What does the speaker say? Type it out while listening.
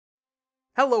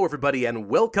Hello everybody and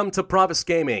welcome to Pravus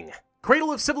Gaming.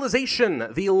 Cradle of Civilization,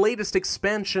 the latest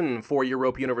expansion for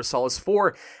Europa Universalis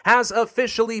 4, has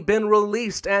officially been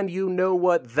released, and you know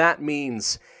what that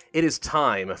means. It is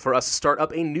time for us to start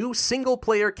up a new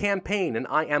single-player campaign, and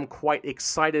I am quite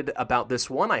excited about this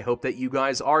one. I hope that you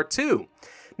guys are too.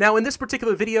 Now, in this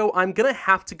particular video, I'm going to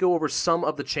have to go over some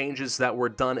of the changes that were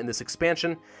done in this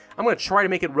expansion. I'm going to try to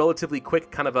make it relatively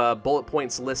quick, kind of a bullet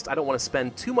points list. I don't want to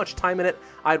spend too much time in it.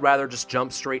 I'd rather just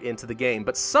jump straight into the game.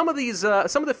 But some of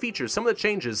the features, some of the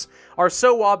changes are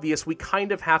so obvious we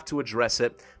kind of have to address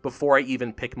it before I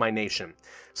even pick my nation.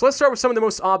 So let's start with some of the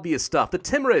most obvious stuff. The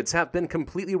Timurids have been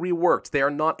completely reworked. They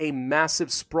are not a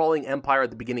massive, sprawling empire at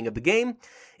the beginning of the game.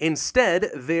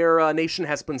 Instead, their nation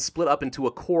has been split up into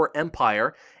a core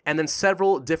empire, and then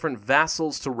several different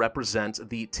vassals to represent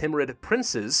the Timurid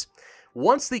princes.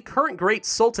 Once the current Great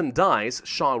Sultan dies,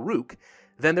 Shah Rukh,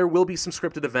 then there will be some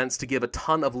scripted events to give a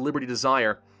ton of liberty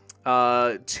desire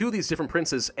to these different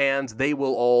princes, and they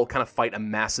will all kind of fight a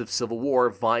massive civil war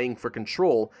vying for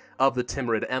control of the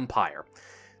Timurid Empire.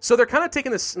 So they're kind of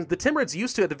taking this, the Timurids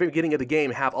used to, at the very beginning of the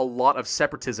game, have a lot of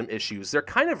separatism issues. They're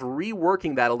kind of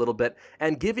reworking that a little bit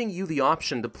and giving you the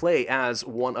option to play as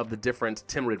one of the different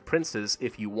Timurid princes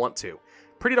if you want to.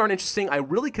 Pretty darn interesting. I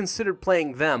really considered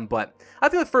playing them, but I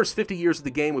think the first 50 years of the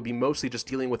game would be mostly just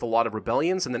dealing with a lot of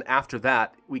rebellions, and then after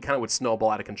that, we kind of would snowball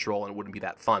out of control and it wouldn't be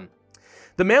that fun.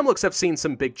 The Mamluks have seen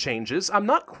some big changes. I'm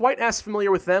not quite as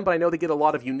familiar with them, but I know they get a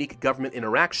lot of unique government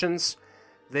interactions.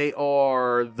 They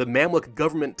are the Mamluk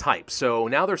government type, so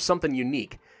now there's something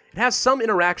unique. It has some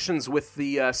interactions with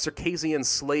the Circassian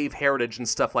slave heritage and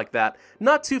stuff like that.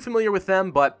 Not too familiar with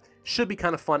them, but should be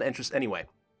kind of fun interest anyway.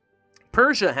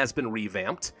 Persia has been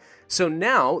revamped, so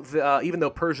now, even though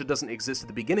Persia doesn't exist at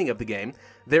the beginning of the game,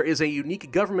 there is a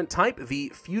unique government type,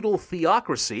 the feudal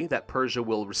theocracy, that Persia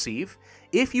will receive.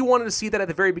 If you wanted to see that at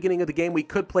the very beginning of the game, we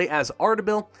could play as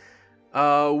Ardabil,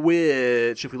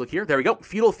 which, if we look here, there we go.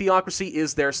 Feudal theocracy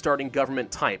is their starting government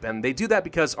type, and they do that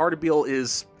because Ardabil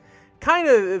is kind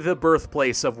of the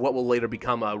birthplace of what will later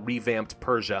become a revamped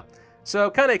Persia.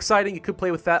 So, kind of exciting. You could play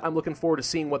with that. I'm looking forward to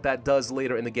seeing what that does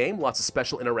later in the game. Lots of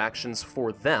special interactions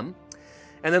for them.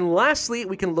 And then lastly,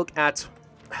 we can look at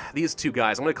these two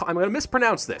guys. I'm gonna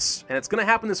mispronounce this, and it's gonna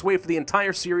happen this way for the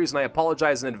entire series, and I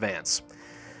apologize in advance.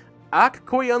 Aq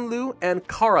Qoyunlu and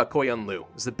Qara Qoyunlu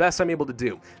is the best I'm able to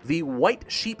do. The White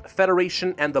Sheep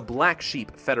Federation and the Black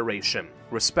Sheep Federation,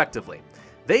 respectively.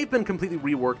 They've been completely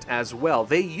reworked as well.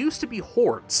 They used to be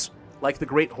hordes, like the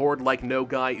Great Horde, like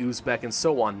Nogai, Uzbek, and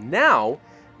so on. Now,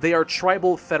 they are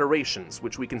tribal federations,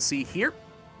 which we can see here.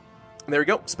 There we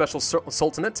go, special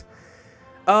sultanate.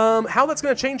 How that's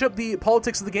going to change up the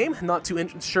politics of the game, not too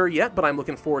sure yet, but I'm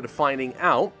looking forward to finding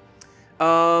out.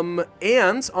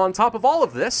 And on top of all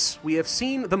of this, we have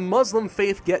seen the Muslim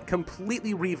faith get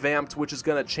completely revamped, which is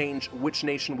going to change which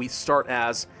nation we start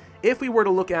as. If we were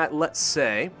to look at, let's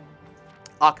say,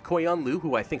 Aq Qoyunlu,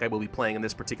 who I think I will be playing in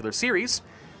this particular series,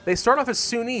 they start off as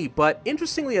Sunni, but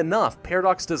interestingly enough,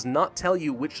 Paradox does not tell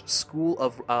you which school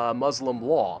of Muslim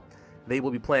law they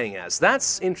will be playing as.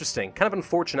 That's interesting. Kind of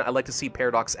unfortunate. I'd like to see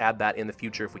Paradox add that in the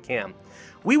future if we can.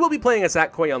 We will be playing as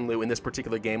Aq Qoyunlu in this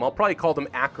particular game. I'll probably call them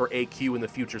Aq or AQ in the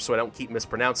future so I don't keep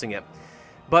mispronouncing it.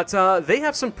 But they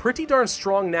have some pretty darn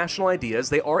strong national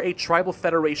ideas. They are a tribal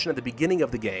federation at the beginning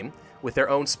of the game with their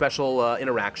own special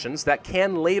interactions that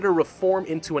can later reform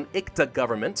into an Iqta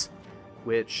government,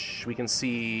 which we can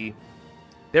see.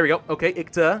 There we go. Okay,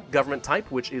 Iqta government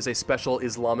type, which is a special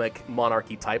Islamic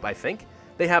monarchy type, I think.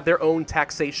 They have their own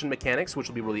taxation mechanics, which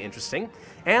will be really interesting.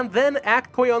 And then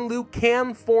Aq Qoyunlu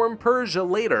can form Persia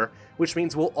later, which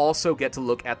means we'll also get to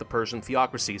look at the Persian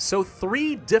theocracy. So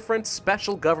 3 different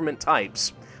special government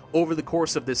types over the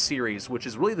course of this series, which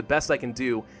is really the best I can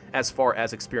do as far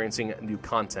as experiencing new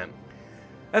content.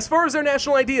 As far as their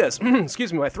national ideas,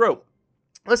 excuse me, my throat.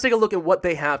 Let's take a look at what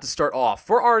they have to start off.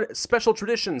 For our special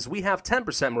traditions, we have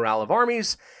 10% morale of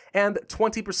armies and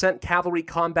 20% cavalry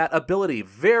combat ability.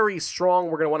 Very strong.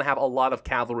 We're going to want to have a lot of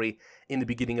cavalry in the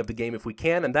beginning of the game if we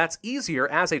can, and that's easier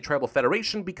as a tribal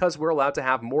federation because we're allowed to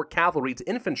have more cavalry to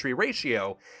infantry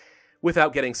ratio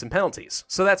without getting some penalties.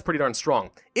 So that's pretty darn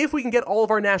strong. If we can get all of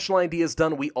our national ideas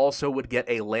done, we also would get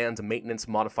a land maintenance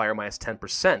modifier minus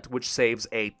 10%, which saves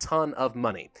a ton of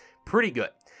money. Pretty good.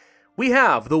 We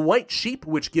have the White Sheep,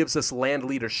 which gives us Land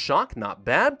Leader Shock, not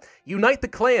bad. Unite the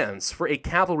Clans for a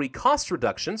cavalry cost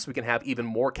reduction, so we can have even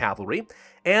more cavalry.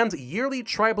 And Yearly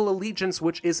Tribal Allegiance,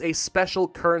 which is a special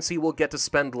currency we'll get to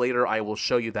spend later. I will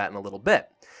show you that in a little bit.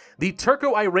 The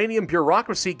Turco-Iranian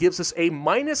bureaucracy gives us a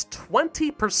minus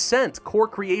 20% core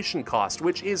creation cost,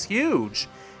 which is huge.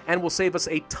 and will save us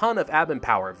a ton of admin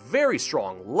power. Very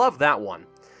strong. Love that one.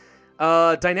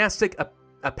 Dynastic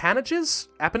Appanages,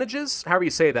 however you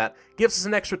say that, gives us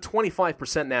an extra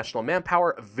 25% national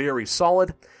manpower, very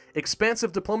solid.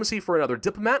 Expansive Diplomacy for another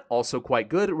diplomat, also quite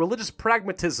good. Religious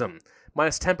Pragmatism,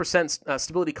 minus 10%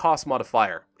 stability cost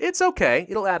modifier. It's okay,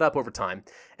 it'll add up over time.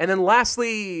 And then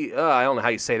lastly, I don't know how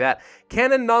you say that,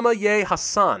 Canon Nama Ye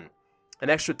Hassan, an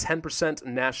extra 10%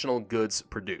 national goods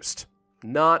produced.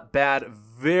 Not bad,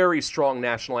 very strong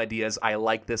national ideas. I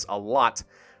like this a lot.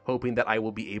 Hoping that I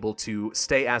will be able to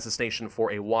stay as this nation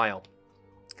for a while.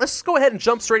 Let's just go ahead and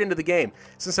jump straight into the game.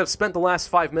 Since I've spent the last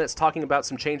 5 minutes talking about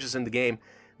some changes in the game,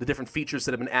 the different features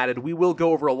that have been added, we will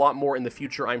go over a lot more in the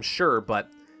future, I'm sure,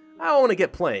 but I want to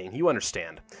get playing, you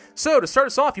understand. So, to start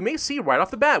us off, you may see right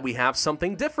off the bat we have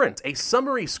something different. A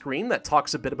summary screen that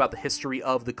talks a bit about the history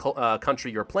of the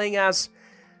country you're playing as.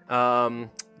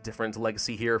 Different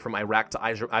legacy here from Iraq to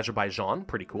Azerbaijan,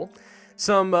 pretty cool.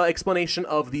 Some explanation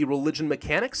of the religion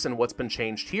mechanics and what's been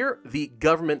changed here, the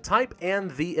government type,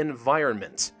 and the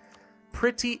environment.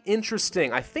 Pretty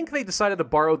interesting. I think they decided to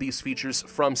borrow these features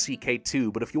from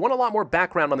CK2, but if you want a lot more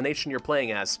background on the nation you're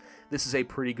playing as, this is a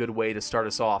pretty good way to start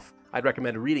us off. I'd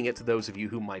recommend reading it to those of you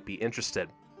who might be interested.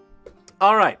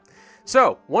 Alright,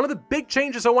 so one of the big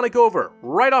changes I want to go over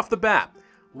right off the bat,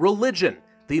 religion.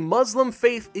 The Muslim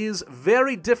faith is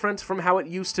very different from how it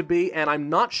used to be, and I'm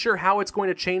not sure how it's going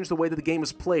to change the way that the game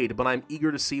is played, but I'm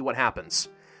eager to see what happens.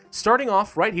 Starting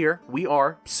off right here, we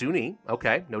are Sunni.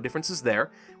 Okay, no differences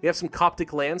there. We have some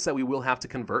Coptic lands that we will have to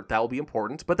convert. That will be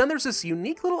important. But then there's this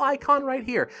unique little icon right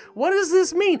here. What does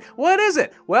this mean? What is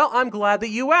it? Well, I'm glad that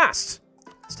you asked.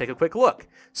 Let's take a quick look.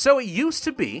 So it used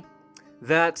to be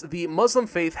that the Muslim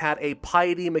faith had a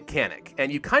piety mechanic,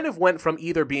 and you kind of went from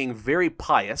either being very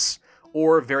pious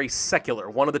or very secular,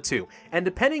 one of the two. And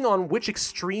depending on which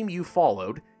extreme you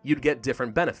followed, you'd get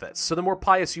different benefits. So the more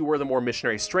pious you were, the more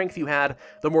missionary strength you had.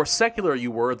 The more secular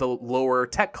you were, the lower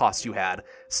tech costs you had.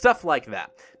 Stuff like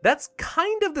that. That's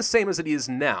kind of the same as it is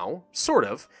now, sort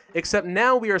of, except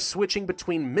now we are switching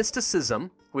between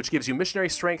mysticism, which gives you missionary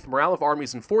strength, morale of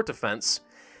armies, and fort defense,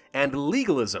 and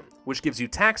legalism, which gives you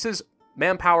taxes,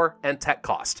 manpower, and tech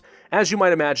cost. As you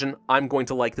might imagine, I'm going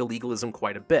to like the legalism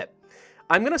quite a bit.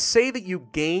 I'm going to say that you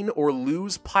gain or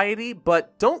lose piety,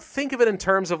 but don't think of it in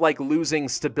terms of like losing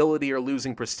stability or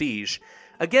losing prestige.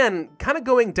 Again, kind of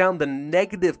going down the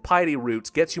negative piety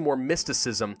route gets you more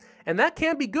mysticism, and that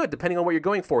can be good depending on what you're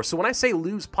going for. So when I say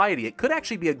lose piety, it could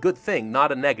actually be a good thing,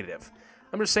 not a negative.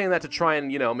 I'm just saying that to try and,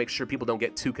 make sure people don't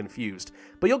get too confused.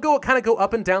 But you'll kind of go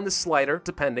up and down this slider,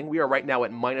 depending. We are right now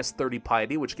at minus 30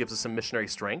 piety, which gives us some missionary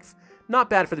strength. Not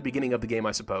bad for the beginning of the game,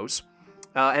 I suppose.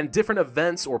 And different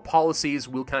events or policies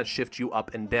will kind of shift you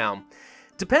up and down.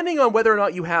 Depending on whether or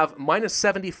not you have minus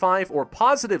 75 or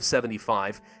positive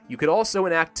 75, you could also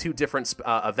enact two different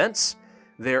events.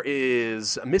 There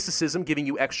is mysticism giving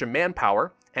you extra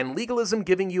manpower, and legalism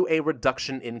giving you a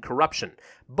reduction in corruption.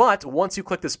 But once you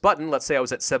click this button, let's say I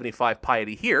was at 75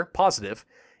 piety here, positive,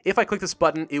 if I click this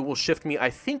button, it will shift me, I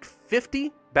think,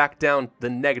 50 back down the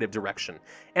negative direction.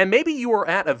 And maybe you are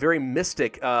at a very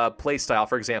mystic playstyle,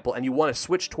 for example, and you want to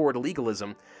switch toward legalism.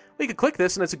 Well, you could click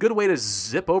this, and it's a good way to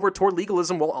zip over toward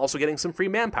legalism while also getting some free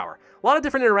manpower. A lot of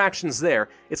different interactions there.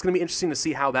 It's going to be interesting to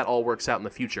see how that all works out in the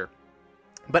future.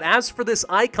 But as for this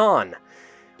icon,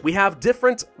 we have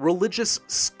different religious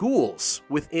schools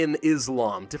within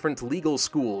Islam, different legal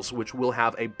schools, which will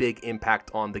have a big impact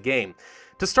on the game.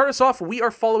 To start us off, we are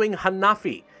following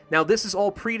Hanafi. Now, this is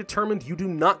all predetermined. You do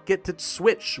not get to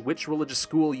switch which religious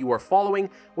school you are following,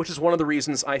 which is one of the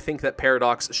reasons I think that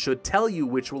Paradox should tell you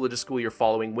which religious school you're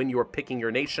following when you're picking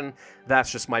your nation.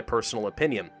 That's just my personal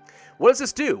opinion. What does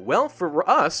this do? Well, for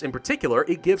us in particular,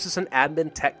 it gives us an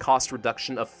admin tech cost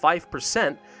reduction of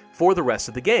 5% for the rest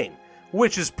of the game,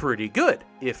 which is pretty good,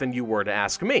 if and you were to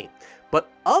ask me.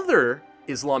 But other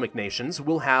Islamic nations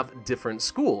will have different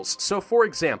schools. So, for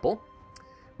example,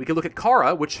 we could look at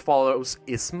Qara, which follows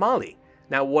Ismaili.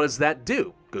 Now, what does that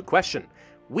do? Good question.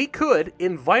 We could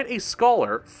invite a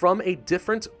scholar from a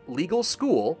different legal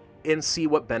school and see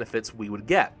what benefits we would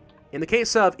get. In the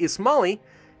case of Ismaili,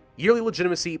 yearly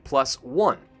legitimacy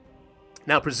 +1.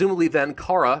 Now, presumably then,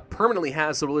 Qara permanently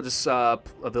has the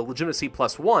legitimacy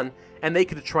 +1, and they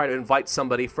could try to invite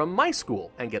somebody from my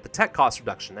school and get the tech cost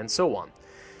reduction, and so on.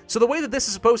 So the way that this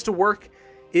is supposed to work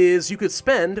is you could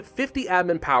spend 50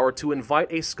 admin power to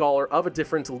invite a scholar of a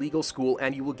different legal school,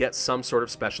 and you will get some sort of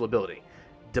special ability.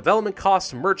 Development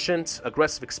cost, merchant,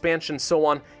 aggressive expansion, so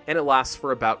on, and it lasts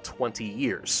for about 20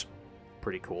 years.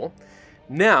 Pretty cool.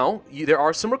 Now, there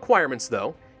are some requirements,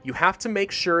 though. You have to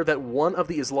make sure that one of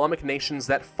the Islamic nations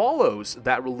that follows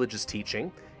that religious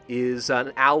teaching is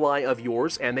an ally of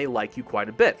yours and they like you quite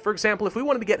a bit. For example, if we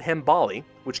wanted to get Hembali,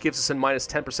 which gives us a minus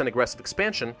 10% aggressive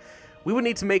expansion, we would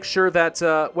need to make sure that,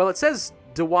 well, it says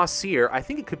Dawasir. I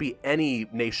think it could be any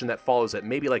nation that follows it,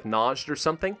 maybe like Najd or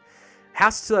something.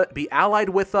 Has to be allied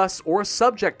with us or a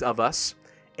subject of us,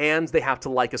 and they have to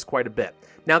like us quite a bit.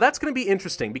 Now, that's going to be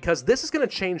interesting because this is going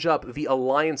to change up the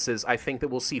alliances, I think, that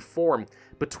we'll see form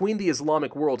between the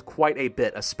Islamic world quite a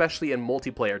bit, especially in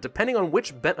multiplayer. Depending on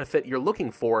which benefit you're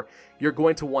looking for, you're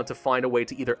going to want to find a way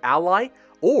to either ally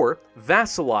or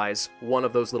vassalize one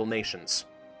of those little nations,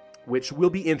 which will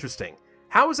be interesting.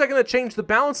 How is that going to change the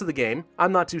balance of the game?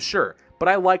 I'm not too sure, but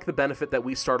I like the benefit that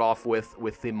we start off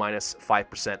with the minus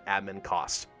 5% admin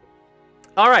cost.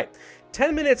 All right,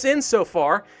 10 minutes in so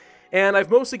far, and I've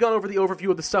mostly gone over the overview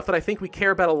of the stuff that I think we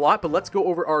care about a lot, but let's go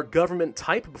over our government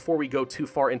type before we go too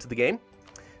far into the game.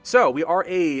 So, we are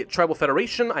a tribal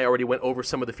federation. I already went over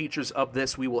some of the features of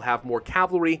this. We will have more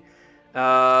cavalry.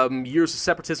 Years of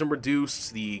separatism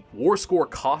reduced. The war score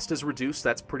cost is reduced.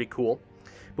 That's pretty cool.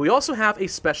 But we also have a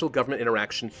special government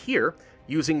interaction here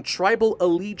using tribal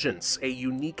allegiance, a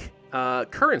unique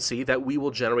currency that we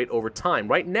will generate over time.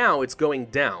 Right now, it's going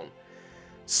down.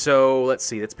 So, let's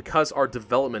see, it's because our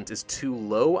development is too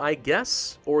low, I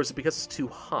guess? Or is it because it's too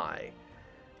high?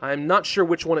 I'm not sure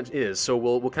which one it is, so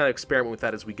we'll kind of experiment with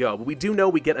that as we go. But we do know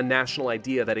we get a national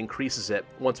idea that increases it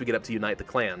once we get up to Unite the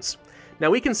Clans. Now,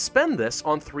 we can spend this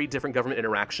on 3 different government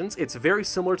interactions. It's very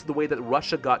similar to the way that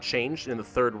Russia got changed in the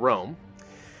Third Rome.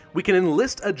 We can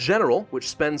enlist a general, which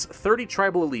spends 30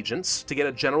 tribal allegiance to get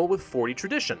a general with 40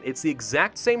 tradition. It's the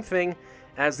exact same thing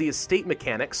as the estate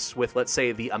mechanics with, let's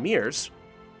say, the emirs,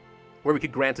 where we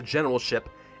could grant a generalship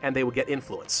and they would get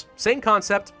influence. Same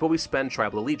concept, but we spend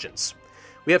tribal allegiance.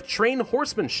 We have trained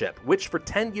horsemanship, which for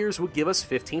 10 years would give us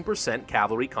 15%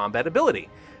 cavalry combat ability.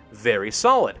 Very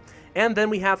solid. And then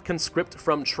we have conscript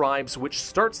from tribes, which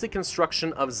starts the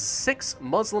construction of 6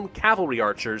 Muslim cavalry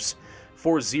archers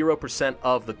for 0%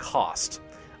 of the cost.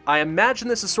 I imagine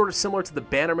this is sort of similar to the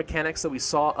banner mechanics that we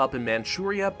saw up in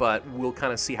Manchuria, but we'll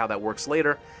kind of see how that works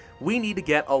later. We need to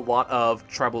get a lot of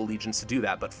tribal allegiance to do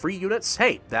that, but free units,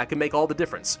 hey, that can make all the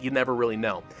difference. You never really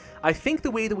know. I think the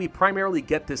way that we primarily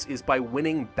get this is by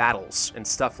winning battles and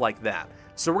stuff like that.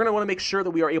 So we're going to want to make sure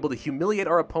that we are able to humiliate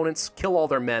our opponents, kill all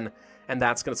their men, and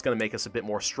that's going to make us a bit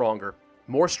more stronger.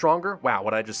 More stronger? Wow,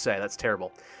 what did I just say? That's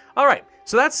terrible. All right,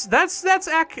 so that's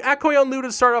Aq Qoyunlu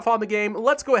to start off on the game.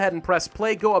 Let's go ahead and press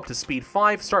play, go up to speed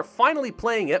 5, start finally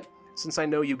playing it, since I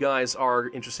know you guys are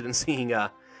interested in seeing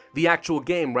the actual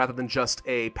game rather than just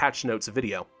a patch notes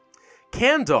video.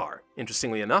 Kandar,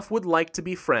 interestingly enough, would like to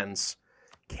be friends.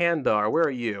 Kandar, where are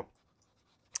you?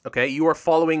 Okay, you are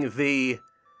following the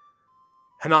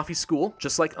Hanafi school,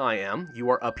 just like I am. You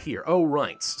are up here. Oh,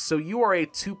 right. So you are a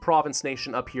 2-province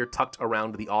nation up here tucked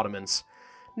around the Ottomans.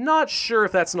 Not sure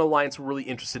if that's an alliance we're really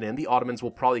interested in. The Ottomans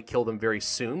will probably kill them very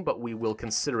soon, but we will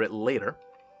consider it later.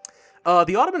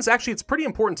 The Ottomans, actually, it's pretty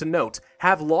important to note,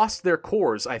 have lost their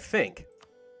cores, I think.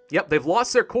 Yep, they've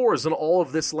lost their cores on all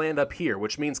of this land up here,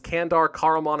 which means Kandar,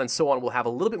 Karaman, and so on will have a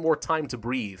little bit more time to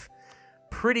breathe.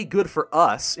 Pretty good for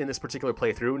us in this particular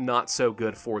playthrough, not so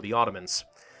good for the Ottomans.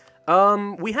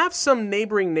 We have some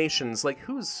neighboring nations, like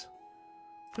who's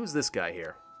this guy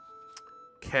here?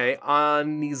 Okay,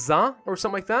 Niza, or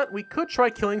something like that. We could try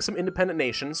killing some independent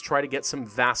nations, try to get some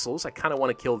vassals. I kind of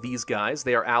want to kill these guys.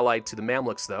 They are allied to the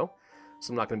Mamluks, though,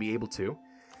 so I'm not going to be able to.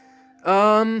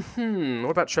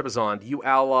 What about Trebizond? You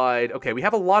allied... Okay, we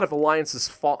have a lot of alliances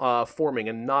forming,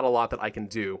 and not a lot that I can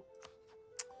do.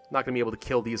 Not going to be able to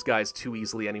kill these guys too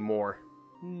easily anymore.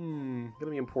 Going to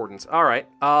be important. Alright,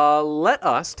 let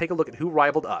us take a look at who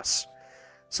rivaled us.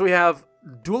 So we have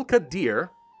Dulkadir,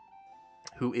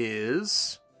 who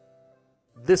is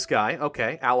this guy.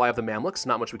 Okay, ally of the Mamluks.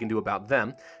 Not much we can do about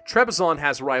them. Trebizond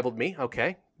has rivaled me.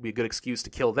 Okay, be a good excuse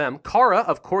to kill them. Qara,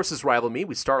 of course, has rivaled me.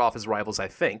 We start off as rivals, I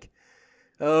think.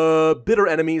 Bitter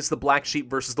enemies, the black sheep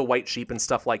versus the white sheep and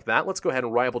stuff like that. Let's go ahead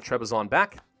and rival Trebizond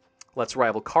back. Let's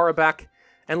rival Qara back.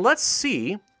 And let's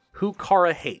see who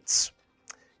Qara hates.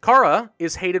 Qara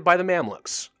is hated by the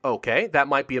Mamluks. Okay, that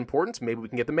might be important. Maybe we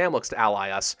can get the Mamluks to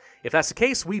ally us. If that's the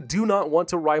case, we do not want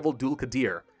to rival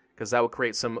Dul-Qadir, because that would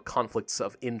create some conflicts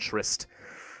of interest.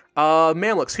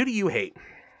 Mamluks, who do you hate?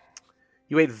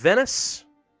 You hate Venice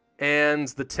and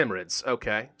the Timurids.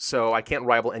 Okay, so I can't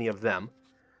rival any of them.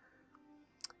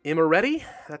 Imereti,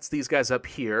 that's these guys up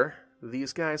here.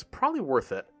 These guys, probably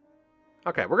worth it.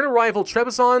 Okay, we're going to rival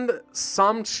Trebizond,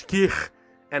 Samtskich,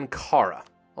 and Qara.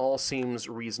 All seems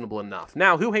reasonable enough.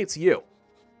 Now, who hates you?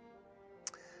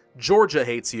 Georgia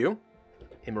hates you.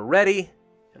 Imereti,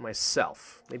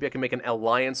 myself. Maybe I can make an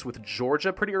alliance with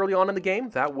Georgia pretty early on in the game.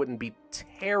 That wouldn't be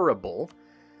terrible,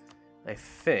 I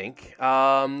think.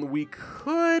 We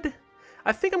could...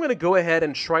 I think I'm going to go ahead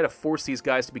and try to force these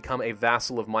guys to become a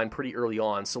vassal of mine pretty early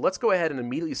on. So let's go ahead and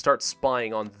immediately start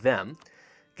spying on them.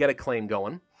 Get a claim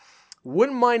going.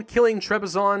 Wouldn't mind killing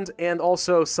Trebizond and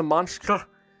also Samanshka.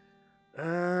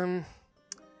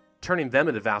 Turning them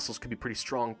into vassals could be pretty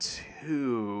strong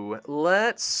too.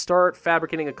 Let's start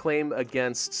fabricating a claim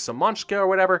against Samanshka or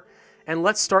whatever. And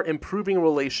let's start improving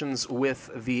relations with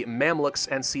the Mamluks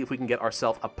and see if we can get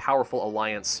ourselves a powerful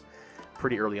alliance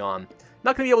pretty early on.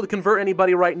 Not going to be able to convert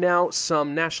anybody right now.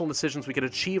 Some national decisions. We could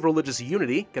achieve religious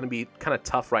unity. Going to be kind of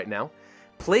tough right now.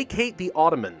 Placate the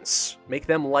Ottomans. Make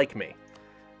them like me.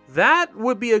 That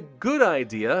would be a good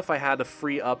idea if I had to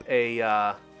free up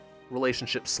a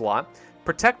relationship slot.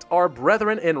 Protect our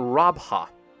brethren in Rabha.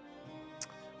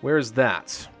 Where is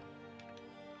that?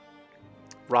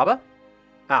 Rabha?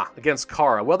 Ah, against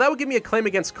Qara. Well, that would give me a claim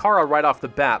against Qara right off the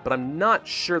bat, but I'm not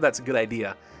sure that's a good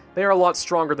idea. They are a lot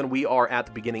stronger than we are at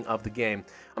the beginning of the game.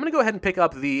 I'm going to go ahead and pick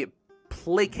up the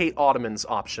Placate Ottomans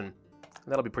option.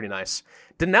 That'll be pretty nice.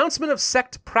 Denouncement of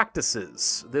sect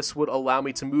practices. This would allow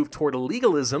me to move toward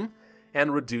legalism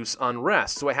and reduce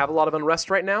unrest. Do I have a lot of unrest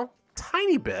right now?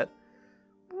 Tiny bit.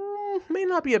 May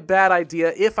not be a bad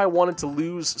idea if I wanted to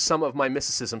lose some of my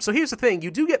mysticism. So here's the thing.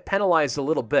 You do get penalized a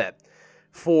little bit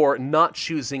for not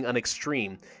choosing an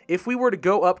extreme. If we were to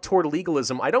go up toward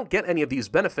legalism, I don't get any of these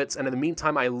benefits, and in the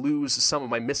meantime, I lose some of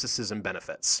my mysticism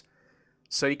benefits.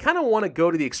 So you kind of want to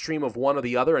go to the extreme of one or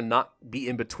the other and not be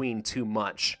in between too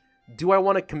much. Do I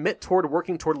want to commit toward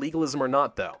working toward legalism or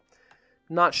not, though?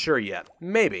 Not sure yet.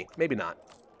 Maybe. Maybe not.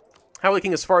 How are we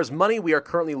looking as far as money? We are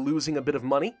currently losing a bit of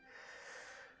money.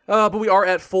 But we are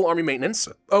at full army maintenance.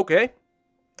 Okay.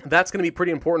 That's going to be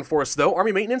pretty important for us, though.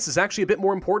 Army maintenance is actually a bit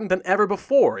more important than ever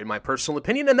before, in my personal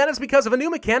opinion, and that is because of a new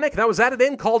mechanic that was added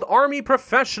in called Army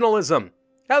Professionalism.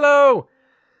 Hello!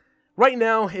 Right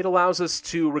now, it allows us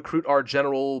to recruit our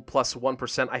general plus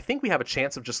 1%. I think we have a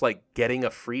chance of just, like, getting a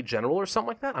free general or something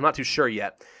like that. I'm not too sure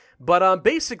yet. But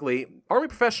basically, Army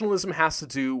Professionalism has to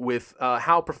do with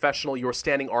how professional your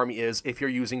standing army is if you're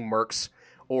using mercs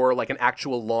or, like, an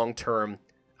actual long-term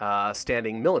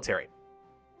standing military.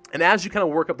 And as you kind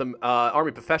of work up the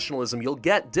army professionalism, you'll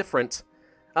get different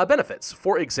benefits.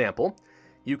 For example,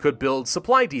 you could build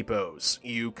supply depots.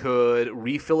 You could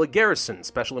refill a garrison,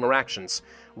 special interactions.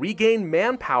 Regain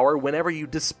manpower whenever you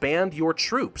disband your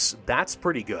troops. That's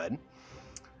pretty good.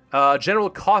 General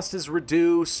cost is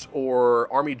reduced, or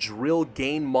army drill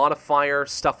gain modifier,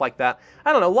 stuff like that.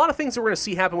 I don't know, a lot of things that we're going to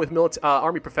see happen with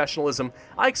army professionalism.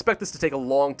 I expect this to take a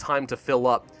long time to fill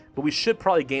up, but we should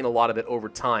probably gain a lot of it over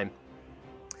time.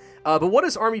 But what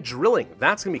is army drilling?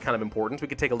 That's going to be kind of important. We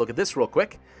could take a look at this real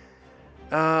quick.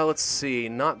 Let's see.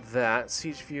 Not that.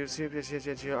 Siege fuse.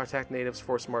 Attack natives.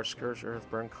 Force march. Scourge. Earth.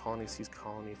 Burn colony. Seize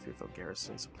colony. Refill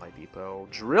garrison. Supply depot.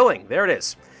 Drilling. There it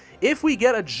is. If we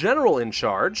get a general in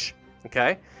charge,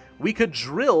 okay, we could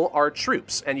drill our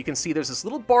troops. And you can see there's this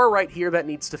little bar right here that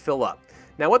needs to fill up.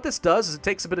 Now what this does is it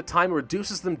takes a bit of time,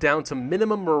 reduces them down to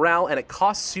minimum morale, and it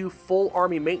costs you full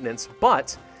army maintenance,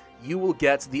 but you will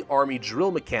get the army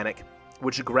drill mechanic,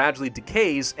 which gradually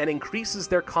decays and increases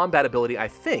their combat ability, I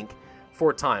think,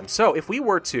 for time. So if we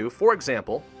were to, for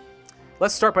example,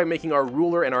 let's start by making our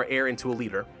ruler and our heir into a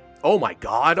leader. Oh my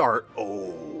god,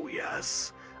 oh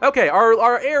yes. Okay,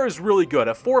 our heir is really good.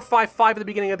 A 4-5-5 at the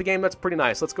beginning of the game, that's pretty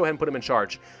nice. Let's go ahead and put him in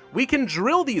charge. We can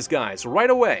drill these guys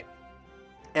right away.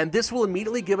 And this will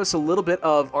immediately give us a little bit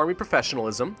of army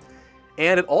professionalism,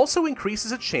 and it also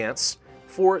increases a chance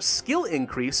for skill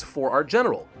increase for our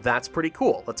general. That's pretty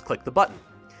cool. Let's click the button.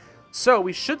 So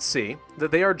we should see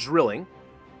that they are drilling,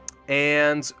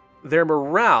 and their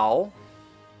morale,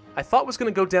 I thought was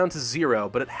going to go down to 0,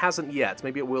 but it hasn't yet.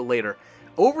 Maybe it will later.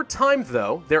 Over time,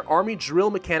 though, their army drill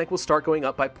mechanic will start going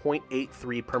up by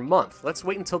 0.83 per month. Let's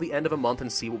wait until the end of a month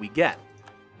and see what we get.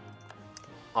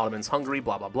 Ottomans Hungary,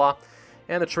 blah, blah, blah.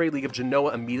 And the Trade League of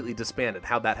Genoa immediately disbanded.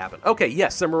 How'd that happen? Okay,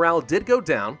 yes, their morale did go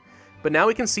down, but now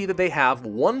we can see that they have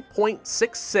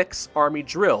 1.66 army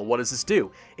drill. What does this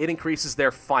do? It increases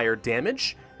their fire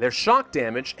damage, their shock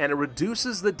damage, and it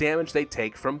reduces the damage they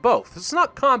take from both. This is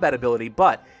not combat ability,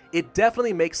 but it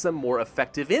definitely makes them more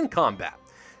effective in combat.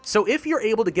 So if you're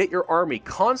able to get your army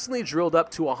constantly drilled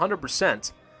up to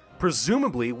 100%,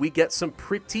 presumably we get some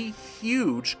pretty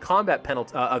huge combat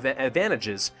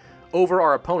advantages over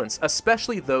our opponents,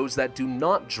 especially those that do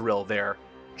not drill their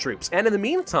troops. And in the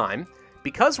meantime,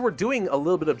 because we're doing a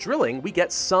little bit of drilling, we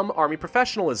get some army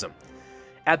professionalism.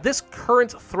 At this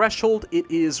current threshold, it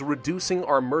is reducing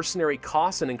our mercenary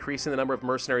costs and increasing the number of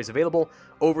mercenaries available.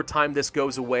 Over time, this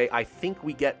goes away. I think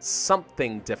we get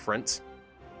something different.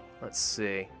 Let's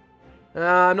see.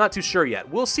 I'm not too sure yet.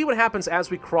 We'll see what happens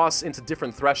as we cross into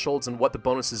different thresholds and what the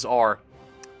bonuses are.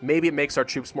 Maybe it makes our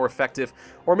troops more effective,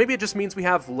 or maybe it just means we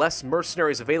have less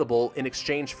mercenaries available in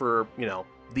exchange for, you know,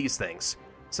 these things.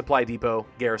 Supply depot,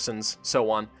 garrisons,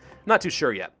 so on. Not too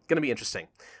sure yet. Gonna be interesting.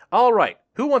 All right,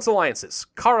 who wants alliances?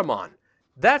 Karaman.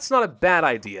 That's not a bad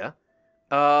idea,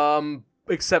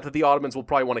 except that the Ottomans will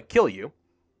probably want to kill you.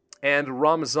 And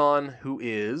Ramazan, who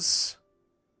is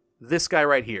this guy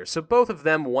right here. So both of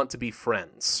them want to be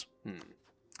friends.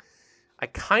 I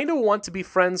kind of want to be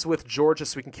friends with Georgia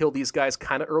so we can kill these guys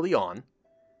kind of early on.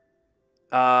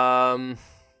 I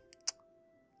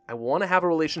want to have a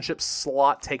relationship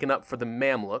slot taken up for the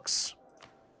Mamluks.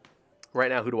 Right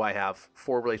now, who do I have?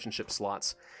 4 relationship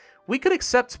slots. We could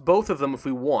accept both of them if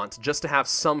we want, just to have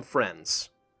some friends.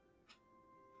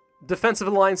 Defensive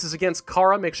alliances against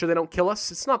Qara, make sure they don't kill us.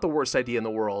 It's not the worst idea in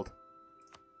the world.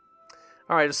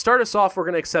 Alright, to start us off, we're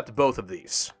going to accept both of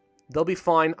these. They'll be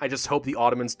fine. I just hope the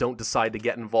Ottomans don't decide to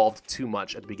get involved too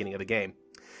much at the beginning of the game.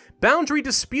 Boundary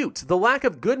dispute. The lack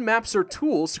of good maps or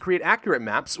tools to create accurate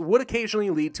maps would occasionally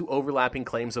lead to overlapping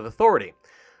claims of authority.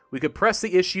 We could press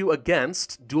the issue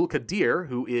against Dul Qadir,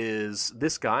 who is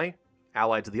this guy,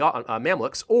 allied to the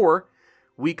Mamluks, or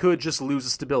we could just lose the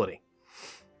stability.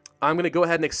 I'm going to go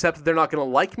ahead and accept that they're not going to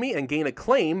like me and gain a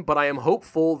claim, but I am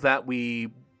hopeful that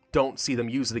we don't see them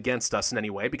use it against us in any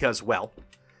way, because, well,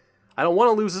 I don't want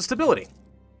to lose the stability.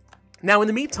 Now, in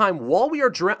the meantime, while we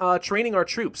are training our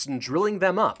troops and drilling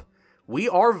them up, we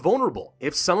are vulnerable.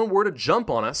 If someone were to jump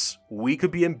on us, we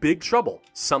could be in big trouble.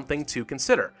 Something to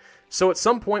consider. So at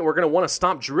some point, we're going to want to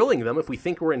stop drilling them if we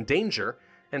think we're in danger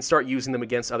and start using them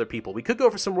against other people. We could go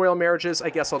for some royal marriages. I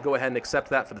guess I'll go ahead and accept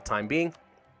that for the time being.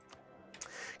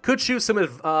 Could choose some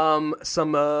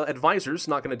advisors.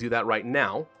 Not going to do that right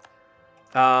now.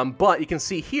 But you can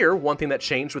see here, one thing that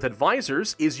changed with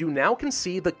advisors is you now can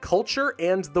see the culture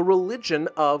and the religion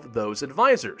of those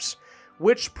advisors,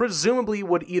 which presumably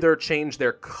would either change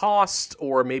their cost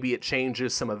or maybe it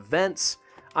changes some events.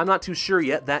 I'm not too sure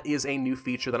yet. That is a new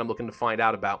feature that I'm looking to find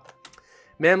out about.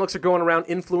 Mamluks are going around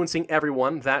influencing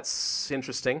everyone. That's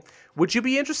interesting. Would you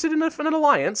be interested in an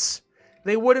alliance?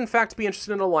 They would, in fact, be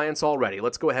interested in an alliance already.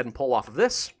 Let's go ahead and pull off of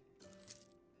this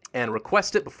and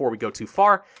request it before we go too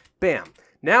far. Bam.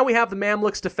 Now we have the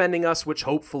Mamluks defending us, which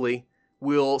hopefully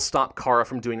will stop Qara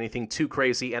from doing anything too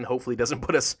crazy and hopefully doesn't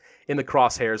put us in the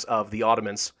crosshairs of the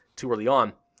Ottomans too early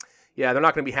on. Yeah, they're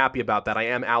not going to be happy about that. I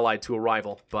am allied to a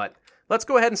rival, but let's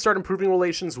go ahead and start improving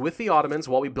relations with the Ottomans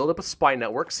while we build up a spy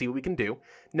network, see what we can do.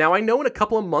 Now, I know in a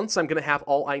couple of months I'm going to have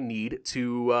all I need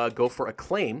to go for a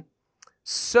claim.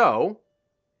 So,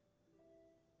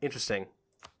 interesting.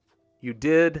 You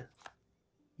did...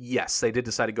 Yes, they did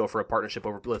decide to go for a partnership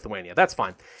over Lithuania. That's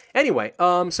fine. Anyway,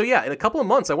 so yeah, in a couple of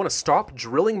months, I want to stop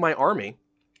drilling my army,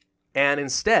 and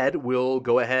instead, we'll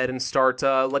go ahead and start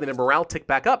letting the morale tick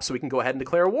back up so we can go ahead and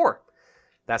declare a war.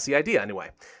 That's the idea, anyway.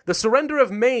 The surrender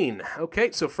of Maine. Okay,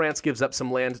 so France gives up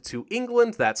some land to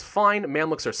England. That's fine.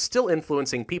 Mamluks are still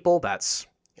influencing people. That's an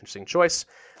interesting choice.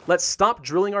 Let's stop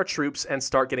drilling our troops and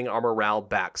start getting our morale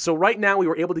back. So right now, we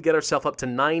were able to get ourselves up to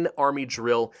 9 army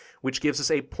drill, which gives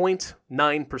us a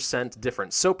 0.9%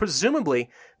 difference. So presumably,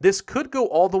 this could go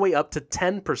all the way up to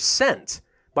 10%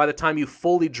 by the time you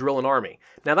fully drill an army.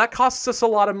 Now, that costs us a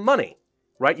lot of money,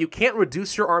 right? You can't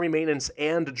reduce your army maintenance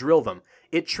and drill them.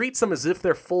 It treats them as if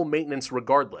they're full maintenance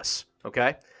regardless,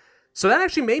 okay? So that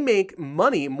actually may make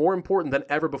money more important than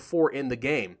ever before in the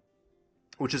game,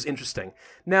 which is interesting.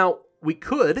 Now, we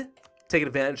could take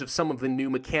advantage of some of the new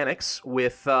mechanics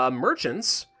with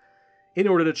merchants in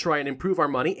order to try and improve our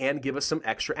money and give us some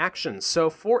extra actions.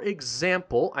 So, for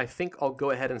example, I think I'll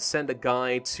go ahead and send a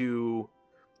guy to...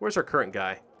 Where's our current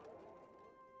guy?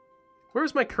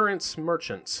 Where's my current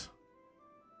merchant?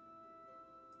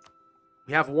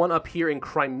 We have one up here in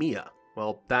Crimea.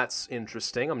 Well, that's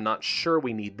interesting. I'm not sure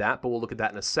we need that, but we'll look at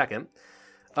that in a second.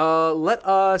 Let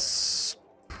us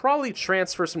probably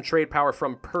transfer some trade power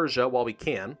from Persia while we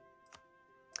can.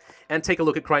 And take a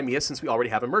look at Crimea since we already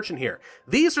have a merchant here.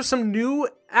 These are some new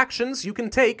actions you can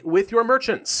take with your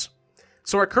merchants.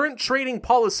 So our current trading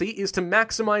policy is to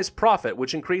maximize profit,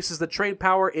 which increases the trade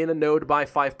power in a node by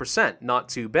 5%. Not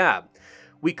too bad.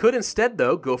 We could instead,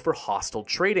 though, go for hostile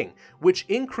trading, which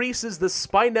increases the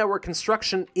spy network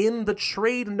construction in the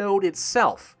trade node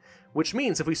itself. Which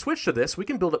means if we switch to this, we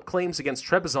can build up claims against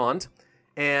Trebizond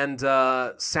and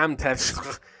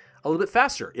Samtev a little bit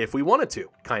faster if we wanted to.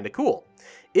 Kinda cool.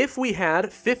 If we had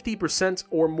 50%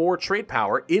 or more trade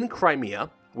power in Crimea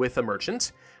with a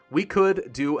merchant, we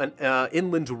could do an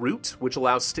inland route, which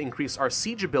allows us to increase our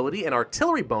siege ability and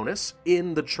artillery bonus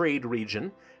in the trade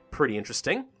region. Pretty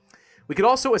interesting. We could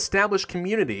also establish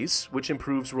communities, which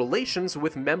improves relations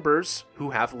with members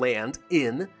who have land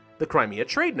in the Crimea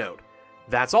trade node.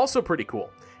 That's also pretty cool.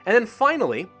 And then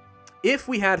finally, if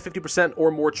we had 50% or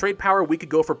more trade power, we could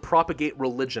go for propagate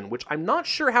religion, which I'm not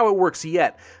sure how it works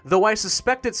yet, though I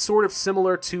suspect it's sort of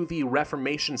similar to the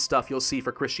Reformation stuff you'll see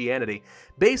for Christianity.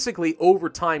 Basically, over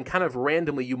time, kind of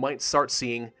randomly, you might start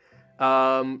seeing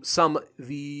some of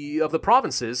the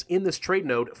provinces in this trade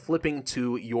node flipping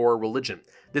to your religion.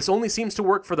 This only seems to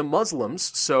work for the Muslims,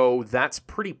 so that's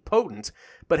pretty potent.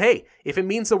 But hey, if it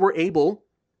means that we're able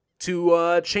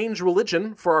to change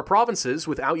religion for our provinces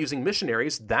without using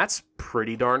missionaries, that's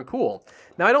pretty darn cool.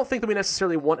 Now, I don't think that we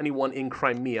necessarily want anyone in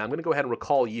Crimea. I'm going to go ahead and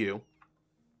recall you.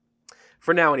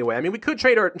 For now, anyway. I mean, we could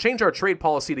change our trade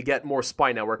policy to get more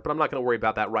spy network, but I'm not going to worry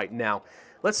about that right now.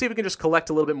 Let's see if we can just collect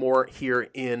a little bit more here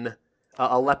in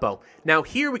Aleppo. Now,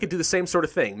 here we could do the same sort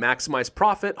of thing. Maximize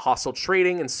profit, hostile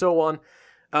trading, and so on.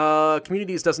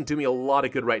 Communities doesn't do me a lot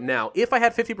of good right now. If I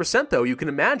had 50%, though, you can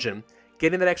imagine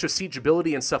getting that extra siege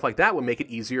ability and stuff like that would make it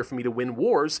easier for me to win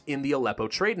wars in the Aleppo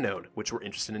trade node, which we're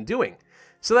interested in doing.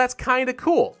 So that's kind of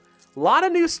cool. A lot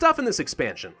of new stuff in this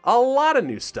expansion. A lot of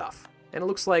new stuff. And it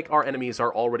looks like our enemies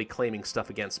are already claiming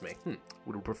stuff against me.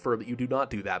 Would prefer that you do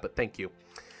not do that, but thank you.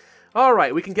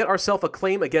 Alright, we can get ourselves a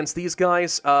claim against these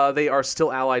guys. They are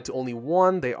still allied to only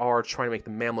one. They are trying to make the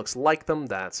Mamluks like them.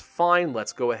 That's fine.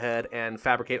 Let's go ahead and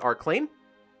fabricate our claim.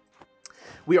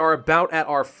 We are about at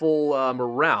our full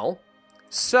morale.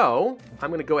 So, I'm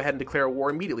going to go ahead and declare war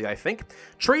immediately, I think.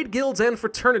 Trade guilds and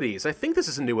fraternities. I think this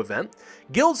is a new event.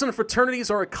 Guilds and fraternities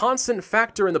are a constant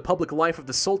factor in the public life of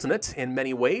the Sultanate in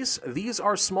many ways. These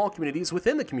are small communities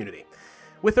within the community,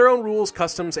 with their own rules,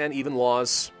 customs, and even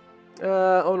laws.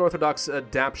 Unorthodox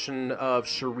adaptation of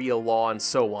Sharia law and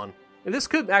so on. This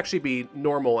could actually be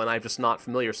normal, and I'm just not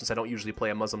familiar since I don't usually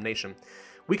play a Muslim nation.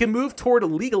 We can move toward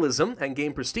legalism and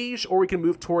gain prestige, or we can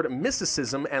move toward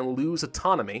mysticism and lose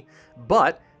autonomy,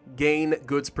 but gain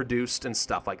goods produced and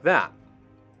stuff like that.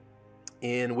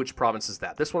 In which province is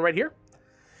that? This one right here?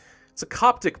 It's a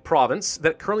Coptic province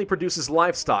that currently produces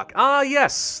livestock. Ah,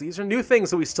 yes! These are new things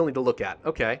that we still need to look at.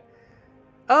 Okay.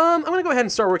 I'm going to go ahead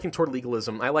and start working toward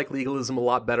legalism. I like legalism a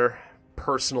lot better,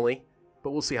 personally,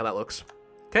 but we'll see how that looks.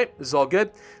 Okay, this is all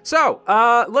good. So,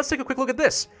 let's take a quick look at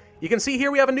this. You can see here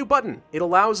we have a new button. It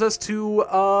allows us to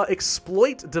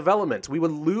exploit development. We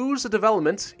would lose a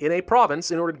development in a province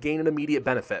in order to gain an immediate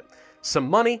benefit. Some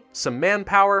money, some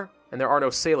manpower, and there are no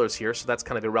sailors here, so that's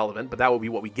kind of irrelevant, but that will be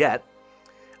what we get.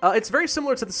 It's very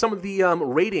similar to some of the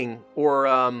raiding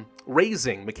or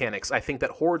raising mechanics I think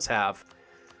that hordes have.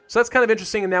 So that's kind of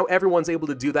interesting, and now everyone's able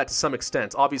to do that to some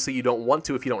extent. Obviously, you don't want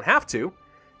to if you don't have to,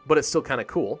 but it's still kind of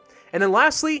cool. And then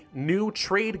lastly, new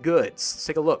trade goods. Let's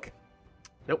take a look.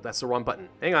 Nope, that's the wrong button.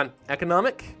 Hang on.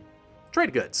 Economic.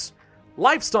 Trade goods.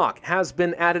 Livestock has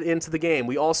been added into the game.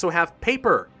 We also have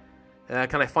paper.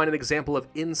 Can I find an example of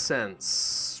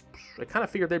incense? I kind of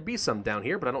figured there'd be some down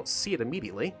here, but I don't see it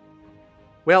immediately.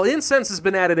 Well, incense has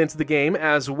been added into the game,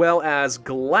 as well as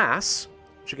glass,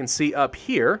 which you can see up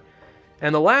here.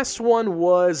 And the last one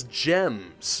was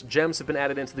gems. Gems have been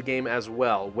added into the game as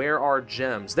well. Where are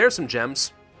gems? There's some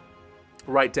gems.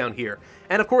 Right down here.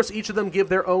 And of course, each of them give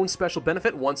their own special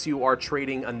benefit once you are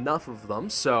trading enough of them.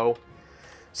 So,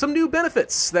 some new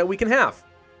benefits that we can have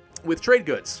with trade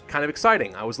goods. Kind of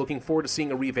exciting. I was looking forward to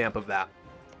seeing a revamp of that.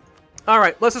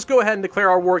 Alright, let's just go ahead and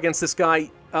declare our war against this guy.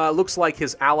 Looks like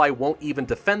his ally won't even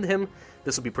defend him.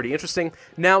 This will be pretty interesting.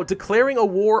 Now, declaring a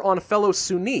war on fellow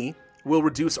Sunni will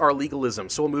reduce our legalism,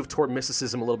 so we'll move toward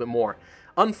mysticism a little bit more.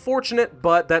 Unfortunate,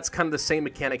 but that's kind of the same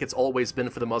mechanic it's always been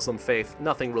for the Muslim faith.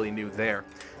 Nothing really new there.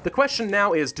 The question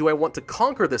now is, do I want to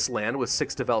conquer this land with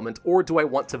 6 development, or do I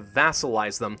want to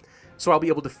vassalize them, so I'll be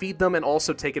able to feed them and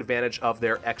also take advantage of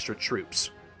their extra troops?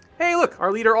 Hey, look,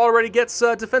 our leader already gets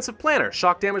defensive planner,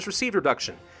 shock damage received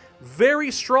reduction.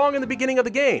 Very strong in the beginning of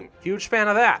the game. Huge fan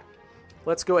of that.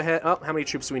 Let's go ahead. Oh, how many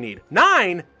troops do we need?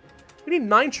 9? We need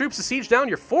 9 troops to siege down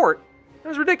your fort? That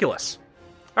was ridiculous.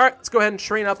 Alright, let's go ahead and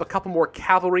train up a couple more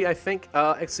cavalry, I think.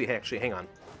 Let's see, actually, hang on.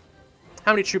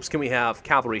 How many troops can we have?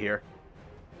 Cavalry here.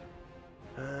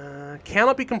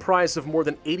 Cannot be comprised of more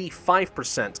than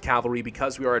 85% cavalry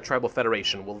because we are a tribal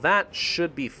federation. Well, that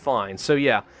should be fine. So,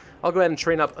 yeah, I'll go ahead and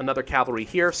train up another cavalry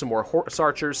here, some more horse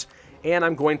archers, and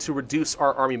I'm going to reduce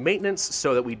our army maintenance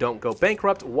so that we don't go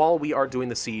bankrupt while we are doing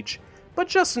the siege but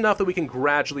just enough that we can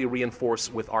gradually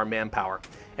reinforce with our manpower.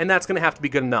 And that's going to have to be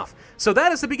good enough. So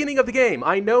that is the beginning of the game.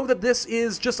 I know that this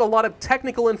is just a lot of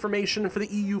technical information for the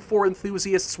EU4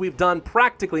 enthusiasts. We've done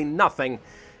practically nothing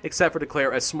except for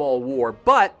declare a small war,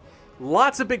 but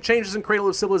lots of big changes in Cradle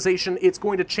of Civilization. It's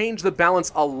going to change the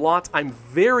balance a lot. I'm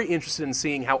very interested in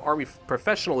seeing how army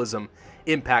professionalism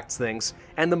impacts things.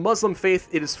 And the Muslim faith,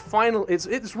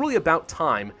 it's really about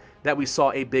time that we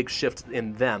saw a big shift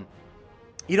in them.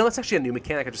 You know, that's actually a new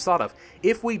mechanic I just thought of.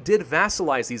 If we did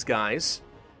vassalize these guys,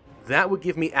 that would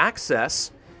give me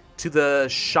access to the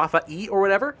Shafa'i or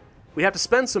whatever. We'd have to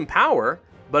spend some power,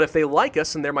 but if they like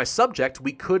us and they're my subject,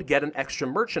 we could get an extra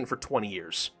merchant for 20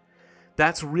 years.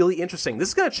 That's really interesting. This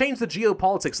is going to change the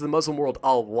geopolitics of the Muslim world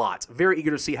a lot. Very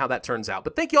eager to see how that turns out.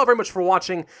 But thank you all very much for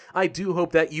watching. I do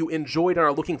hope that you enjoyed and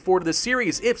are looking forward to this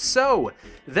series. If so,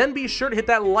 then be sure to hit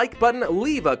that like button,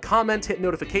 leave a comment, hit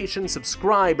notifications,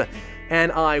 subscribe,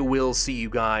 and I will see you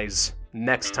guys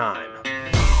next time.